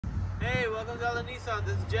welcome to Nissan.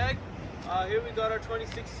 This is Jag. Here we got our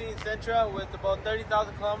 2016 Sentra with about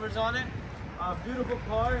 30,000 kilometers on it. Beautiful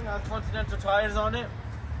car, has Continental tires on it.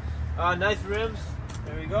 Nice rims.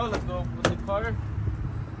 There we go. Let's go with the car.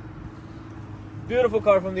 Beautiful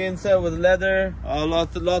car from the inside with leather.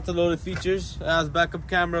 Lots of loaded features. It has backup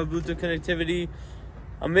camera, Bluetooth connectivity.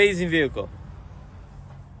 Amazing vehicle.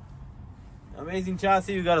 Amazing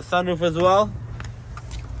chassis. We got a sunroof as well.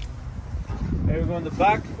 Here we go in the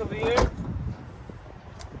back over here.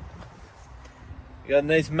 You got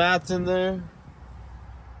nice mats in there.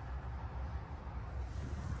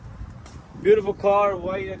 Beautiful car,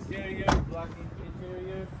 white exterior, black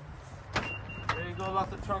interior. There you go,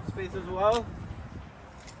 lots of trunk space as well.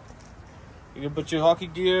 You can put your hockey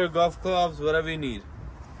gear, golf clubs, whatever you need.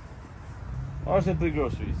 Or simply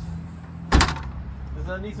groceries. This is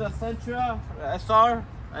a Nissan Sentra SR.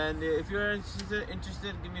 And if you're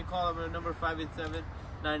interested, give me a call. I'm at number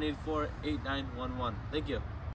 587-984-8911. Thank you.